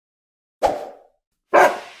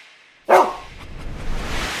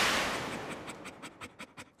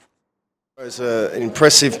It was an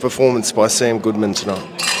impressive performance by Sam Goodman tonight.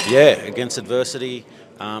 Yeah, against adversity,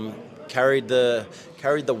 carried the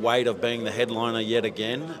weight of being the headliner yet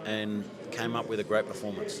again, and came up with a great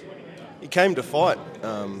performance. He came to fight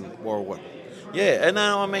Worawut. Yeah, and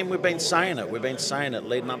I mean we've been saying it. We've been saying it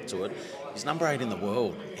leading up to it. He's number 8 in the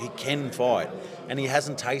world. He can fight, and he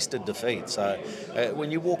hasn't tasted defeat. So when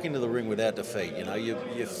you walk into the ring without defeat,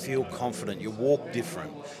 you feel confident. You walk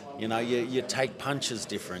different. You take punches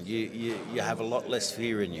different. You have a lot less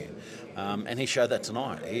fear in you, and he showed that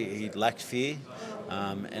tonight. He lacked fear,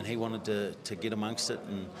 and he wanted to get amongst it,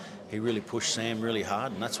 and he really pushed Sam really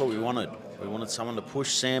hard, and that's what we wanted. We wanted someone to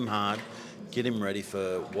push Sam hard, get him ready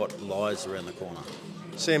for what lies around the corner.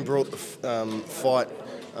 Sam brought the fight,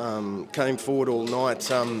 came forward all night.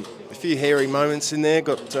 A few hairy moments in there,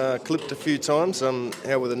 got clipped a few times.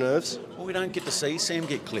 How were the nerves? Well, we don't get to see Sam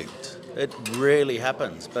get clipped. It rarely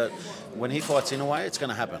happens, but when he fights Inoue, it's going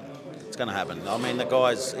to happen. It's going to happen. I mean,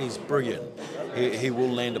 he's brilliant. He will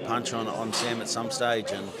land a punch on Sam at some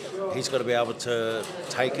stage, and he's got to be able to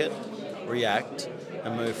take it, react,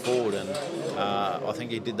 and move forward. And I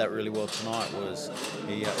think he did that really well tonight.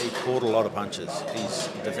 He caught a lot of punches.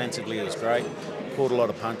 Defensively he was great. Caught a lot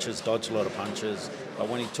of punches, dodged a lot of punches. But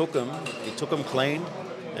when he took them clean,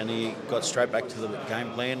 and he got straight back to the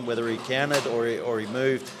game plan. Whether he countered or he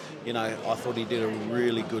moved, I thought he did a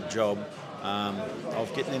really good job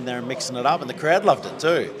of getting in there and mixing it up, and the crowd loved it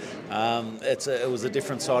too. It was a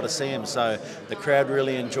different side of Sam, so the crowd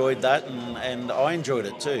really enjoyed that, and I enjoyed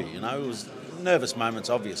it too. It was nervous moments,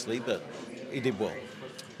 obviously, but he did well.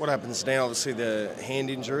 What happens now? Obviously, the hand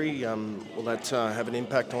injury. Will that have an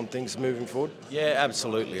impact on things moving forward? Yeah,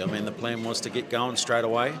 absolutely. I mean, the plan was to get going straight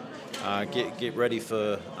away, get ready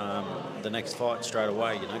for the next fight straight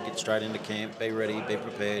away. Get straight into camp, be ready, be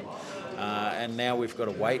prepared. And now we've got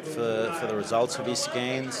to wait for the results of his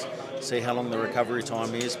scans, see how long the recovery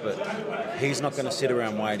time is. But he's not going to sit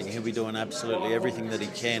around waiting. He'll be doing absolutely everything that he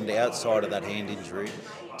can outside of that hand injury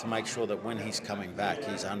to make sure that when he's coming back,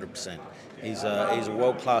 he's 100%. He's a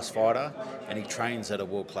world-class fighter, and he trains at a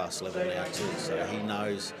world-class level now too. So he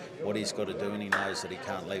knows what he's got to do, and he knows that he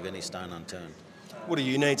can't leave any stone unturned. What do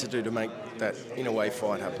you need to do to make that Inoue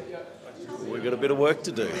fight happen? We've got a bit of work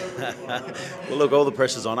to do. Well, look, all the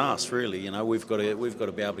pressure's on us, really. We've got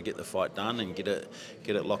to be able to get the fight done and get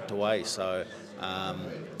it locked away. So,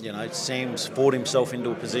 Sam's fought himself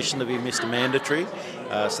into a position to be Mr. Mandatory,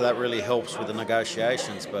 so that really helps with the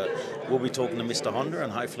negotiations. But we'll be talking to Mr. Honda,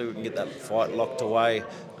 and hopefully we can get that fight locked away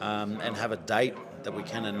and have a date that we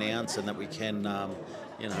can announce and that we can,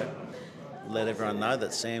 let everyone know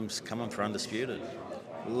that Sam's coming for undisputed.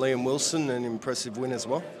 Liam Wilson, an impressive win as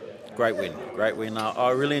well. Great win.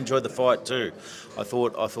 I really enjoyed the fight too. I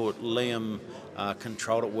thought Liam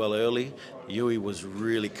controlled it well early. Inoue was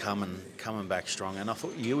really coming back strong, and I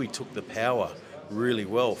thought Inoue took the power really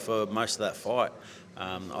well for most of that fight.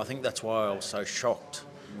 I think that's why I was so shocked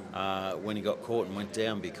when he got caught and went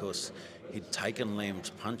down, because he'd taken Liam's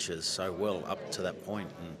punches so well up to that point,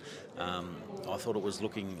 and I thought it was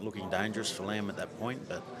looking dangerous for Liam at that point,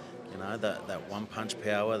 but. That one-punch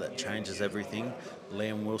power that changes everything.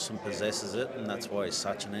 Liam Wilson possesses it, and that's why he's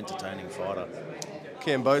such an entertaining fighter.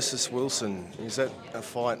 Kambosos Wilson, is that a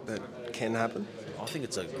fight that can happen? I think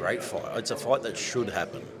it's a great fight. It's a fight that should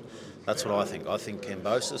happen. That's what I think. I think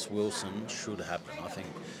Kambosos Wilson should happen. I think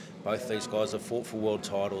both these guys have fought for world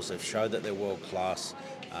titles. They've showed that they're world-class.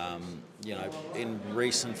 In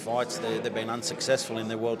recent fights, they've been unsuccessful in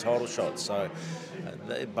their world title shots. So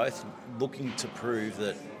they're both looking to prove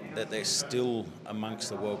that they're still amongst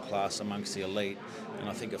the world class, amongst the elite, and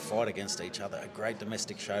I think a fight against each other, a great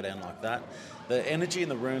domestic showdown like that. The energy in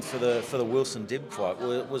the room for the Wilson Dibb fight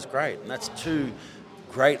was great, and that's two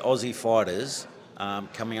great Aussie fighters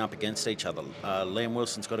coming up against each other. Liam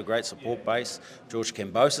Wilson's got a great support base. George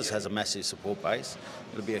Kambosos has a massive support base.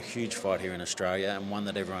 It'll be a huge fight here in Australia, and one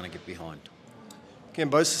that everyone will get behind.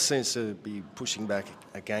 Kambosos seems to be pushing back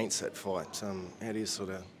against that fight. How do you sort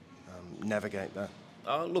of navigate that?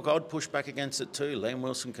 Look, I'd push back against it too. Liam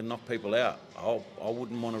Wilson can knock people out. I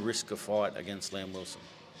wouldn't want to risk a fight against Liam Wilson.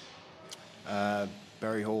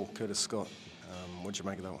 Barry Hall, Curtis Scott. What do you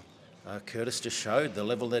make of that one? Curtis just showed the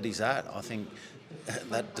level that he's at. I think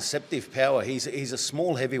that deceptive power. He's a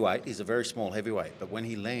small heavyweight. He's a very small heavyweight. But when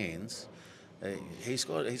he lands, he's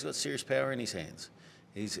got serious power in his hands.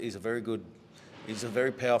 He's a very good. He's a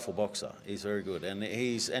very powerful boxer. He's very good, and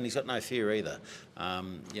he's got no fear either. I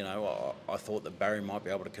thought that Barry might be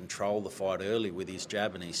able to control the fight early with his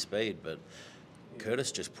jab and his speed, but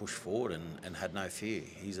Curtis just pushed forward and had no fear.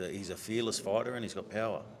 He's a fearless fighter, and he's got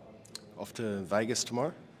power. Off to Vegas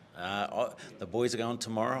tomorrow? The boys are going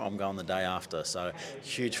tomorrow. I'm going the day after. So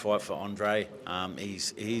huge fight for Andre.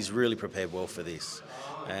 He's really prepared well for this,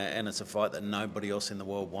 and it's a fight that nobody else in the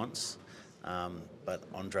world wants. But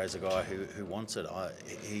Andre's a guy who wants it.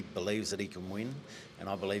 He believes that he can win, and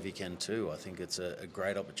I believe he can too. I think it's a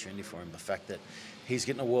great opportunity for him. The fact that he's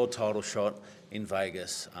getting a world title shot in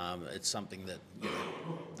Vegas, it's something that, you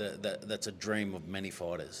know, that's a dream of many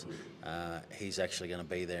fighters. He's actually going to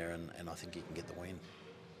be there, and I think he can get the win.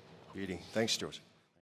 Beauty. Thanks, George.